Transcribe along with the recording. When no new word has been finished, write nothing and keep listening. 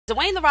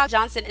Dwayne "The Rock"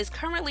 Johnson is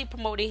currently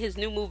promoting his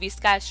new movie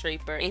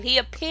Skyscraper, and he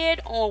appeared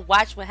on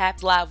Watch What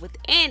Happens Live with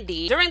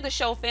Andy. During the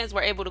show, fans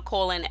were able to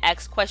call in and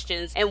ask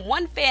questions, and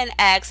one fan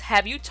asked,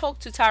 have you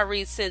talked to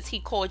Tyrese since he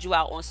called you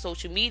out on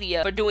social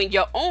media for doing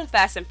your own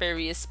Fast and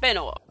Furious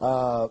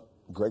spinoff?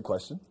 Great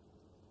question.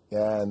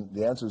 And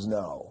the answer is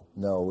no.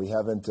 No, we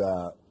haven't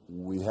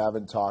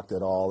talked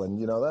at all. And,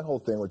 you know, that whole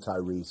thing with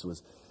Tyrese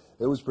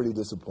was pretty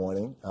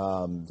disappointing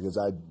because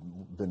I'd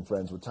been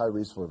friends with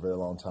Tyrese for a very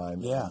long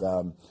time. Yeah.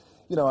 And,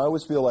 you know, I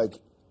always feel like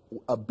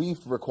a beef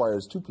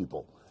requires two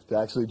people to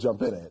actually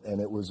jump in it,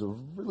 and it was a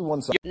really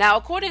one-sided. Now,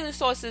 according to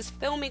sources,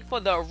 filming for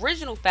the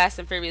original Fast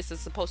and Furious is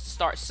supposed to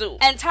start soon,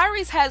 and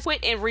Tyrese has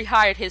quit and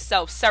rehired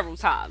himself several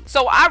times.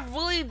 So I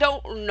really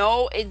don't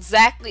know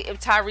exactly if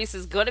Tyrese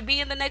is gonna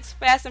be in the next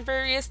Fast and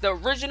Furious, the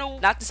original,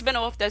 not the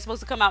spinoff that's supposed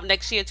to come out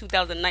next year,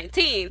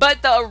 2019,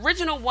 but the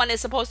original one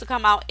is supposed to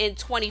come out in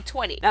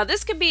 2020. Now,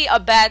 this could be a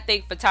bad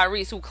thing for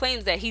Tyrese, who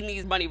claims that he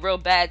needs money real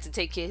bad to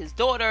take care of his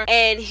daughter,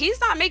 and he's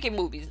not making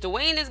movies.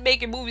 Dwayne is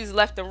making movies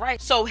left and right,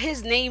 so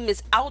his name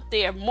is out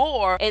there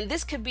more, and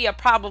this could be a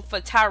problem for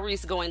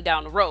Tyrese going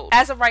down the road.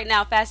 As of right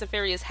now, Fast and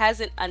Furious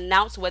hasn't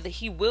announced whether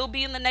he will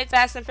be in the next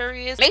Fast and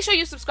Furious. Make sure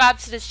you subscribe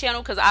to this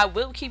channel because I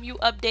will keep you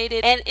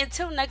updated, and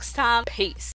until next time, peace.